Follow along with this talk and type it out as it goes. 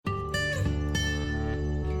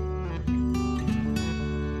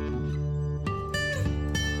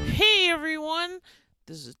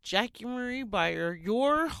This is Jackie Marie Beyer,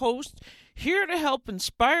 your host, here to help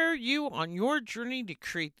inspire you on your journey to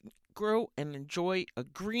create, grow, and enjoy a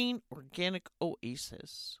green, organic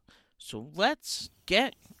oasis. So let's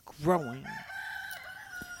get growing.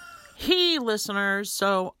 Hey, listeners.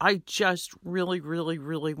 So I just really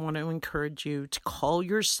want to encourage you to call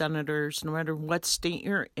your senators, no matter what state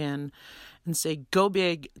you're in, and say, go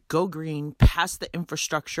big, go green, pass the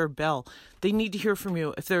infrastructure bill. They need to hear from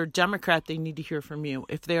you. If they're a Democrat, they need to hear from you.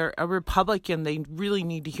 If they're a Republican, they really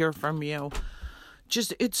need to hear from you.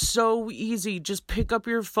 It's so easy. Just pick up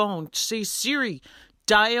your phone, say, Siri,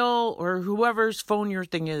 dial, or whoever's phone your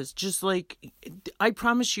thing is. I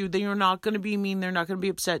promise you, they are not going to be mean. They're not going to be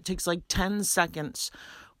upset. It takes 10 seconds.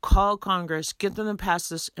 Call Congress, get them to pass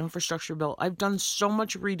this infrastructure bill. I've done so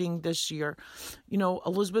much reading this year.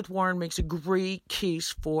 Elizabeth Warren makes a great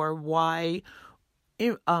case for why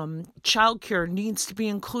childcare needs to be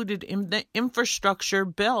included in the infrastructure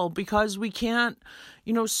bill, because we can't,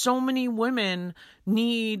 so many women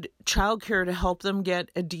need childcare to help them get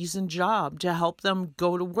a decent job, to help them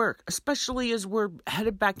go to work, especially as we're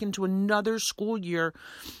headed back into another school year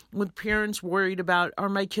with parents worried about, are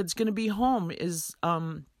my kids going to be home? Is,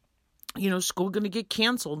 school going to get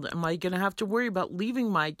canceled? Am I going to have to worry about leaving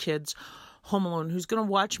my kids home alone? Who's going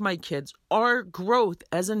to watch my kids? Our growth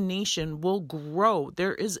as a nation will grow.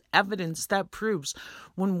 There is evidence that proves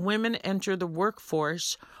when women enter the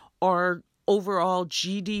workforce, our overall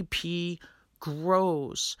GDP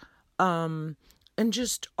grows. And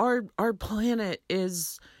just our planet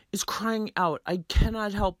is crying out. I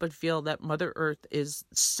cannot help but feel that Mother Earth is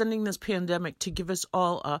sending this pandemic to give us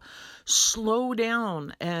all a slow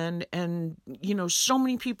down. And so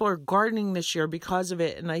many people are gardening this year because of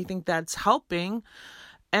it. And I think that's helping.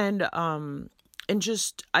 And I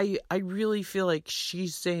really feel like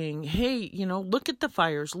she's saying, hey, look at the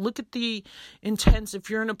fires, look at the intense, if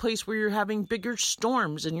you're in a place where you're having bigger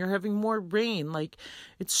storms and you're having more rain,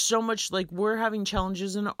 it's so much we're having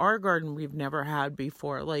challenges in our garden we've never had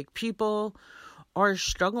before. People are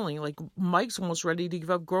struggling. Mike's almost ready to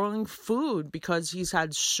give up growing food because he's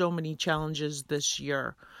had so many challenges this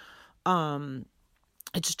year.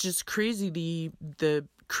 It's just crazy, the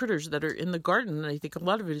critters that are in the garden. And I think a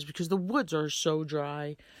lot of it is because the woods are so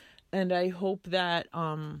dry. And I hope that,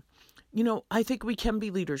 I think we can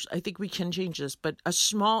be leaders. I think we can change this, but a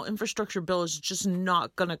small infrastructure bill is just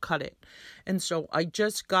not going to cut it. And so I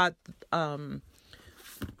just got,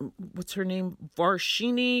 what's her name?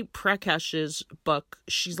 Varshini Prakash's book.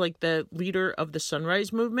 She's the leader of the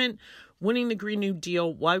Sunrise Movement, Winning the Green New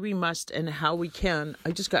Deal, Why We Must and How We Can.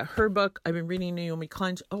 I just got her book. I've been reading Naomi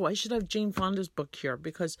Klein's. Oh, I should have Jane Fonda's book here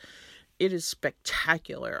because it is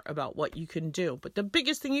spectacular about what you can do. But the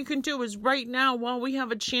biggest thing you can do is right now, while we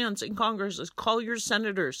have a chance in Congress, is call your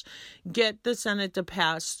senators. Get the Senate to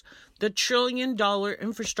pass the $1 trillion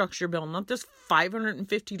infrastructure bill, not this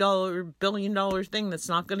 $550 billion thing that's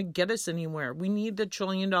not going to get us anywhere. We need the $1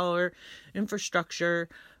 trillion infrastructure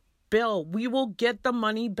bill. We will get the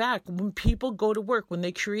money back when people go to work, when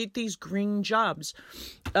they create these green jobs.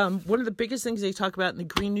 One of the biggest things they talk about in the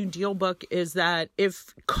Green New Deal book is that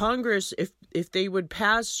if Congress, if they would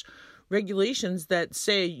pass regulations that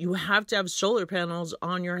say you have to have solar panels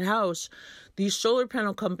on your house, these solar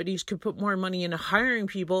panel companies could put more money into hiring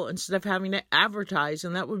people instead of having to advertise,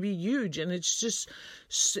 and that would be huge. And it's just,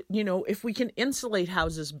 if we can insulate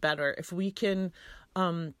houses better, if we can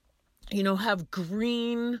have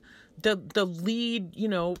green, the LEED,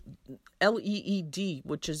 LEED,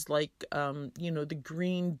 which is the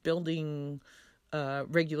green building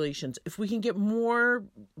regulations. If we can get more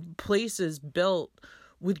places built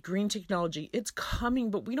with green technology, it's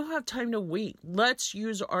coming, but we don't have time to wait. Let's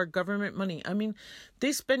use our government money. I mean,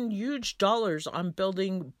 they spend huge dollars on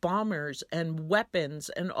building bombers and weapons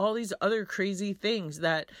and all these other crazy things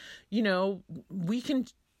that, we can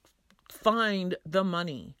find the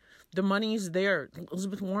money. The money's there.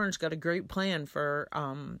 Elizabeth Warren's got a great plan for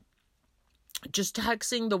just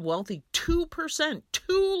taxing the wealthy. 2%,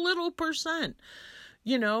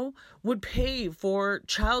 2% would pay for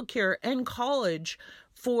childcare and college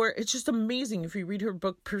for, it's just amazing. If you read her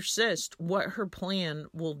book, Persist, what her plan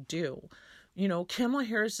will do. Kamala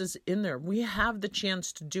Harris is in there. We have the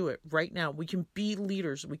chance to do it right now. We can be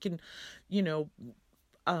leaders. We can,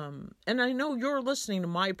 and I know you're listening to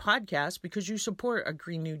my podcast because you support a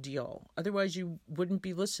Green New Deal. Otherwise, you wouldn't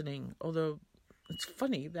be listening. Although it's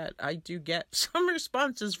funny that I do get some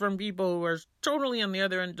responses from people who are totally on the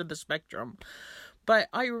other end of the spectrum. But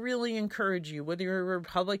I really encourage you, whether you're a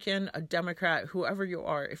Republican, a Democrat, whoever you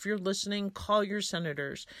are, if you're listening, call your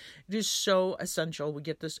senators. It is so essential we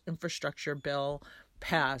get this infrastructure bill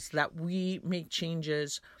pass, that we make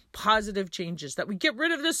changes, positive changes, that we get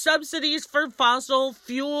rid of the subsidies for fossil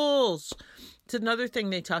fuels. It's another thing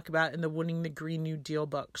they talk about in the Winning the Green New Deal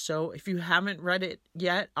book. So if you haven't read it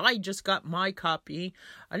yet, I just got my copy.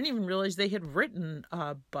 I didn't even realize they had written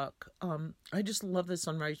a book. I just love the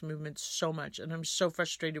Sunrise Movement so much. And I'm so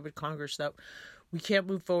frustrated with Congress that we can't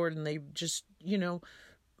move forward. And they just,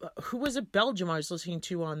 who was it? Belgium I was listening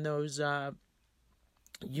to on those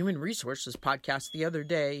human resources podcasts the other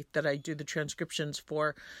day that I do the transcriptions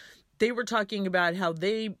for. They were talking about how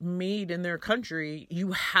they made in their country,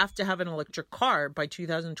 you have to have an electric car by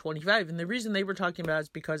 2025. And the reason they were talking about it is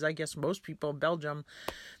because I guess most people in Belgium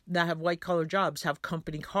that have white collar jobs have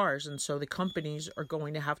company cars. And so the companies are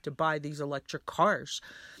going to have to buy these electric cars.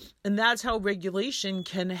 And that's how regulation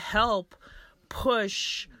can help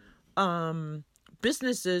push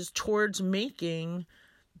businesses towards making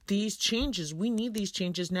these changes. We need these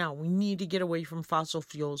changes now. We need to get away from fossil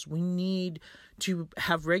fuels. We need to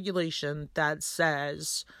have regulation that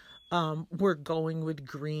says we're going with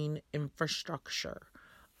green infrastructure.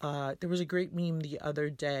 There was a great meme the other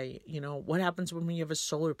day. What happens when we have a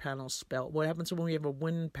solar panel spill? What happens when we have a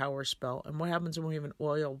wind power spill? And what happens when we have an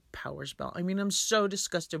oil power spill? I mean, I'm so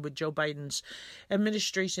disgusted with Joe Biden's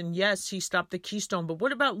administration. Yes, he stopped the Keystone, but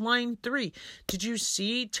what about Line 3? Did you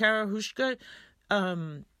see Tara Hushka?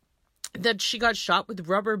 That she got shot with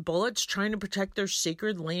rubber bullets trying to protect their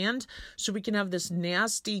sacred land so we can have this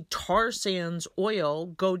nasty tar sands oil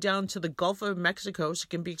go down to the Gulf of Mexico so it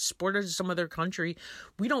can be exported to some other country.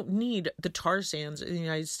 We don't need the tar sands in the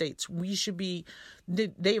United States. We should be,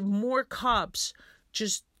 they have more cops,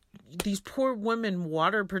 just these poor women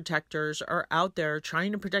water protectors are out there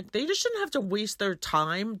trying to protect. They just shouldn't have to waste their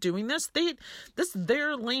time doing this. This is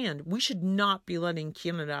their land. We should not be letting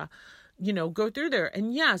Canada go through there.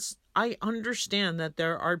 And yes, I understand that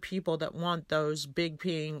there are people that want those big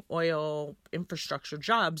paying oil infrastructure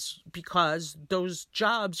jobs because those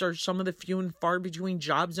jobs are some of the few and far between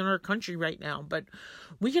jobs in our country right now. But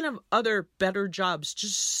we can have other better jobs.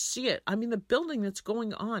 Just see it. I mean, the building that's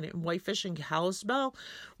going on in Whitefish and Kalispell,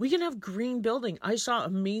 we can have green building. I saw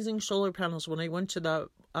amazing solar panels when I went to the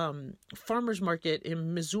farmers market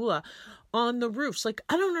in Missoula on the roofs. Like,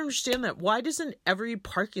 I don't understand that. Why doesn't every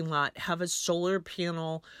parking lot have a solar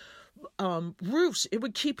panel roofs? It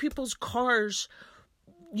would keep people's cars,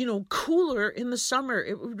 cooler in the summer.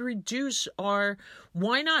 It would reduce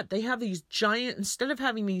why not? They have these giant, instead of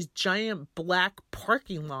having these giant black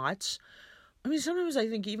parking lots. I mean, sometimes I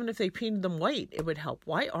think even if they painted them white, it would help.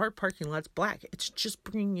 Why are parking lots black? It's just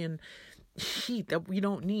bringing in heat that we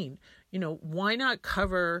don't need. Why not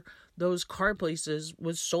cover those car places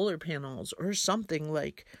with solar panels or something?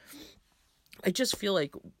 Like, I just feel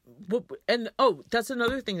like, that's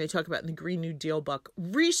another thing they talk about in the Green New Deal book,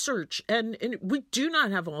 research. And we do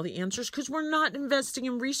not have all the answers because we're not investing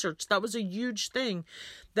in research. That was a huge thing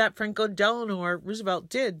that Franklin Delano Roosevelt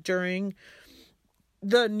did during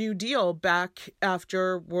the New Deal back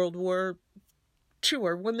after World War II,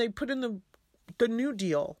 or when they put in the New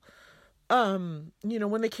Deal.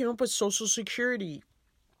 When they came up with Social Security,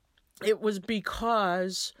 it was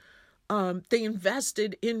because they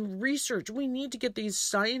invested in research. We need to get these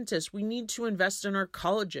scientists. We need to invest in our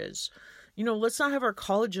colleges. Let's not have our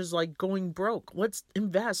colleges like going broke. Let's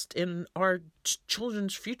invest in our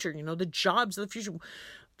children's future, the jobs of the future.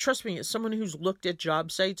 Trust me, as someone who's looked at job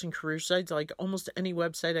sites and career sites, like almost any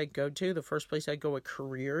website I go to, the first place I go at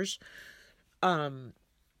careers. And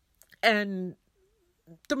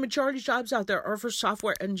the majority of jobs out there are for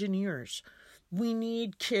software engineers. We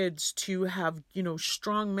need kids to have,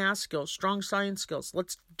 strong math skills, strong science skills.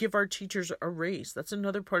 Let's give our teachers a raise. That's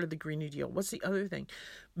another part of the Green New Deal. What's the other thing?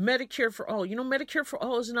 Medicare for all. Medicare for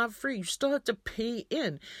all is not free. You still have to pay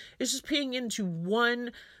in. It's just paying into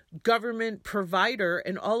one government provider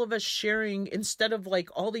and all of us sharing instead of like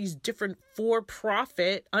all these different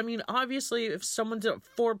for-profit. I mean, obviously, if someone's a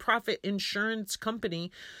for-profit insurance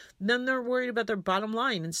company, then they're worried about their bottom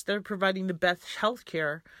line instead of providing the best health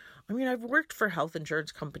care. I mean, I've worked for health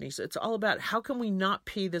insurance companies. It's all about how can we not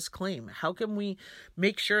pay this claim? How can we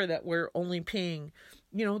make sure that we're only paying,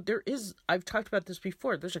 I've talked about this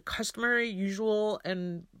before. There's a customary, usual,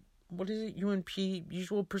 and what is it? UNP,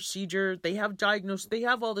 usual procedure. They have diagnosed, they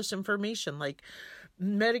have all this information. Like,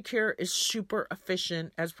 Medicare is super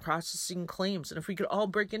efficient as processing claims. And if we could all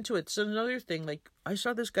break into it. So another thing, like I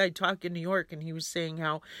saw this guy talk in New York and he was saying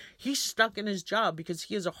how he's stuck in his job because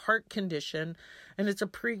he has a heart condition and it's a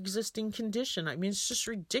pre-existing condition. I mean, it's just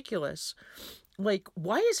ridiculous. Like,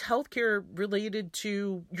 why is healthcare related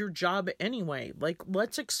to your job anyway? Like,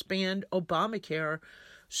 let's expand Obamacare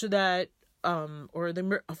so that or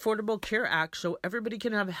the Affordable Care Act, so everybody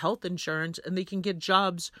can have health insurance and they can get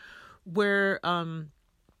jobs where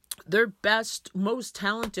they're best, most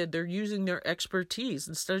talented. They're using their expertise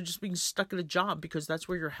instead of just being stuck at a job because that's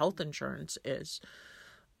where your health insurance is.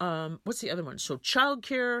 What's the other one? So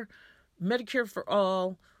childcare, Medicare for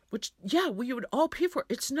all, which, yeah, we would all pay for.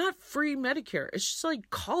 It's not free Medicare. It's just like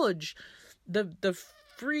college, the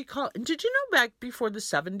free college. Did you know back before the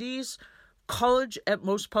 70s, college at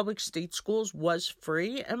most public state schools was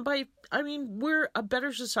free? And we're a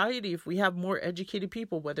better society if we have more educated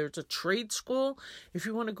people, whether it's a trade school, if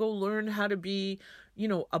you want to go learn how to be,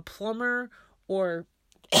 a plumber or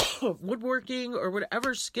woodworking or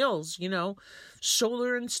whatever skills,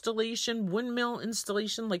 solar installation, windmill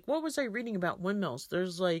installation. Like, what was I reading about windmills?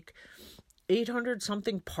 There's like 800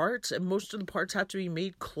 something parts, and most of the parts have to be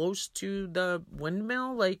made close to the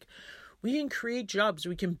windmill. Like, we can create jobs.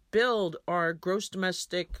 We can build our gross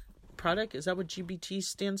domestic product. Is that what GBT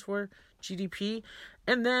stands for? GDP.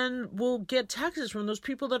 And then we'll get taxes from those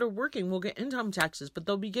people that are working. We'll get income taxes, but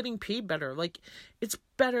they'll be getting paid better. Like, it's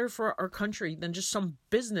better for our country than just some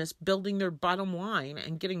business building their bottom line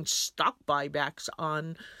and getting stock buybacks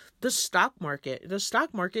on the stock market. The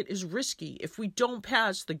stock market is risky. If we don't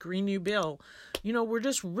pass the Green New Bill, we're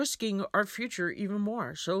just risking our future even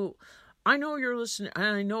more. So I know you're listening, and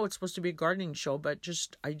I know it's supposed to be a gardening show, but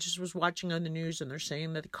I just was watching on the news and they're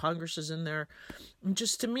saying that Congress is in there. And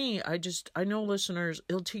just to me, I know listeners,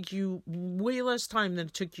 it'll take you way less time than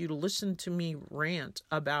it took you to listen to me rant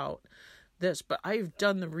about this, but I've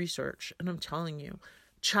done the research and I'm telling you,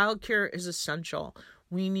 childcare is essential.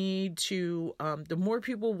 We need to, the more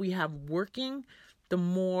people we have working, the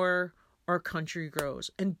more our country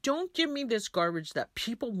grows. And don't give me this garbage that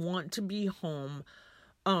people want to be home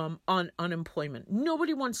on unemployment.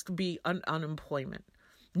 Nobody wants to be on unemployment.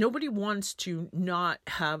 Nobody wants to not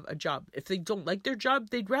have a job. If they don't like their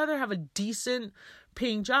job, they'd rather have a decent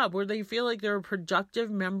paying job where they feel like they're a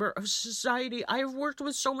productive member of society. I've worked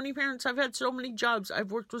with so many parents. I've had so many jobs.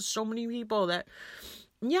 I've worked with so many people that,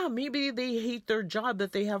 yeah, maybe they hate their job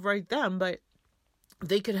that they have right then, but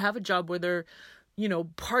they could have a job where they're,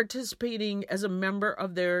 participating as a member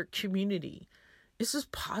of their community. This is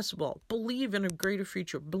possible. Believe in a greater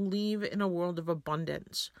future. Believe in a world of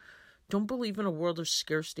abundance. Don't believe in a world of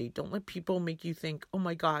scarcity. Don't let people make you think, oh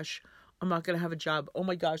my gosh, I'm not going to have a job. Oh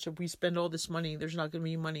my gosh, if we spend all this money, there's not going to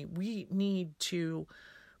be money. We need to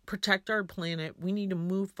protect our planet. We need to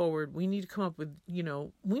move forward. We need to come up with,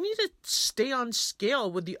 we need to stay on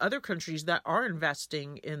scale with the other countries that are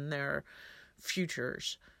investing in their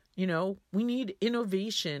futures. We need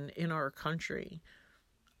innovation in our country.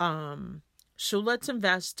 So let's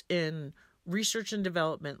invest in research and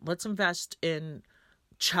development. Let's invest in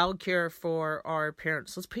childcare for our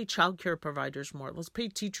parents. Let's pay childcare providers more. Let's pay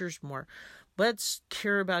teachers more. Let's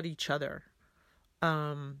care about each other.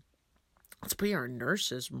 Let's pay our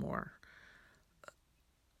nurses more.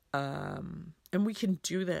 And we can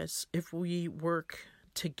do this if we work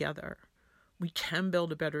together. We can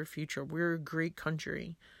build a better future. We're a great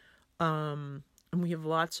country. And we have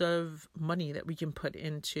lots of money that we can put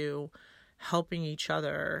into helping each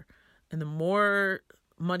other. And the more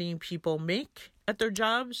money people make at their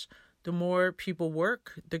jobs, the more people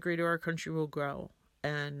work, the greater our country will grow.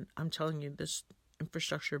 And I'm telling you, this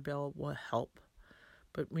infrastructure bill will help.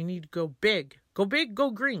 But we need to go big. Go big, go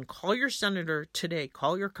green. Call your senator today.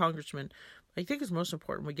 Call your congressman. I think it's most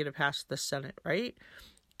important we get it past the Senate, right?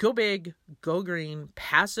 Go big, go green,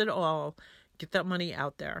 pass it all. Get that money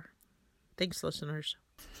out there. Thanks, listeners.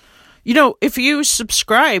 If you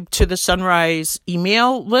subscribe to the Sunrise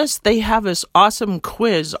email list, they have this awesome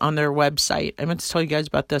quiz on their website. I meant to tell you guys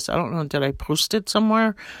about this. I don't know, did I post it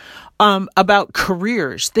somewhere? About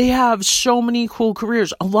careers. They have so many cool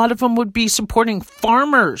careers. A lot of them would be supporting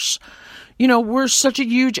farmers. We're such a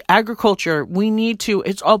huge agriculture. We need to,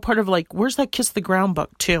 it's all part of where's that Kiss the Ground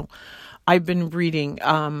book too? I've been reading,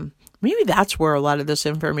 maybe that's where a lot of this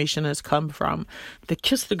information has come from. The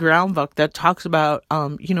Kiss the Ground book that talks about,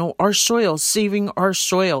 our soil, saving our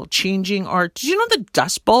soil, changing did you know the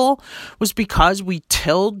Dust Bowl was because we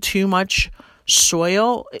tilled too much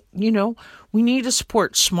soil? We need to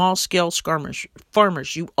support small scale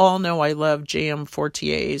farmers. You all know I love JM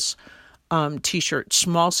Fortier's t-shirt.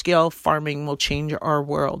 Small scale farming will change our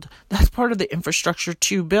world. That's part of the Infrastructure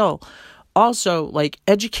 2 bill. Also,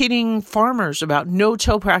 educating farmers about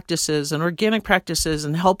no-till practices and organic practices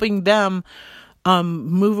and helping them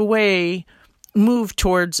move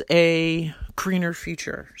towards a greener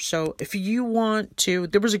future. So if you want to,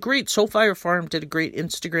 there was a great Soulfire Farm did a great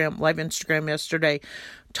live Instagram yesterday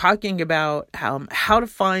talking about how to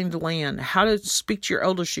find land, how to speak to your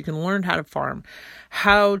elders so you can learn how to farm,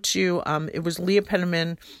 how to, it was Leah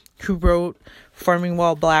Penniman who wrote Farming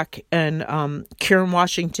While Black, and Karen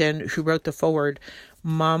Washington who wrote the foreword.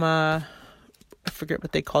 Mama, I forget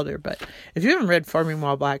what they called her, but if you haven't read Farming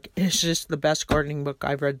While Black, it's just the best gardening book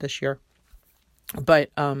I've read this year. But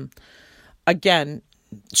again,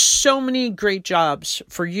 so many great jobs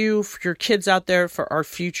for you, for your kids out there, for our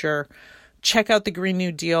future. Check out the Green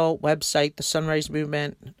New Deal website, the Sunrise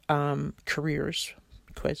Movement careers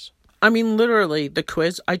quiz. I mean, literally, the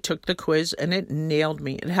quiz, I took the quiz and it nailed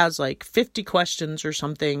me. It has like 50 questions or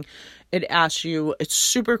something. It asks you, it's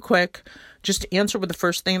super quick. Just answer with the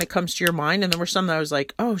first thing that comes to your mind. And there were some that I was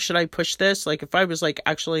like, oh, should I push this? Like if I was like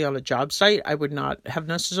actually on a job site, I would not have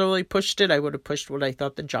necessarily pushed it. I would have pushed what I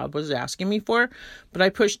thought the job was asking me for. But I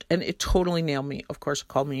pushed and it totally nailed me. Of course, it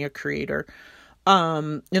called me a creator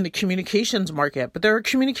in the communications market. But there are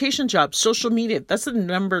communication jobs, social media. That's the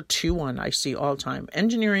number 2 one I see all the time.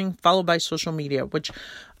 Engineering followed by social media, which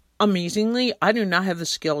amazingly, I do not have the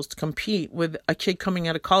skills to compete with a kid coming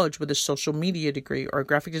out of college with a social media degree or a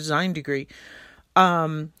graphic design degree.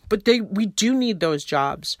 But we do need those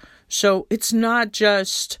jobs. So it's not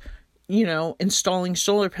just, installing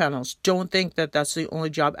solar panels. Don't think that that's the only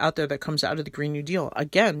job out there that comes out of the Green New Deal.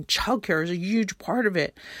 Again, childcare is a huge part of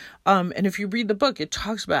it. And if you read the book, it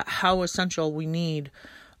talks about how essential we need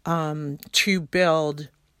to build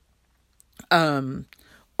how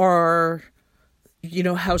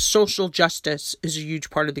social justice is a huge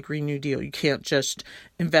part of the Green New Deal. You can't just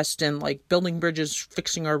invest in like building bridges,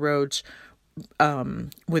 fixing our roads,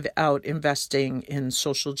 without investing in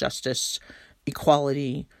social justice,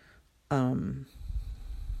 equality, and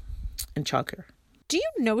childcare. Do you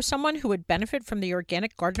know someone who would benefit from the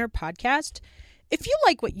Organic Gardener podcast? If you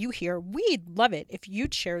like what you hear, we'd love it if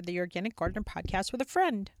you'd share the Organic Gardener podcast with a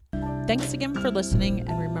friend. Thanks again for listening,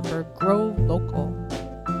 and remember, grow local.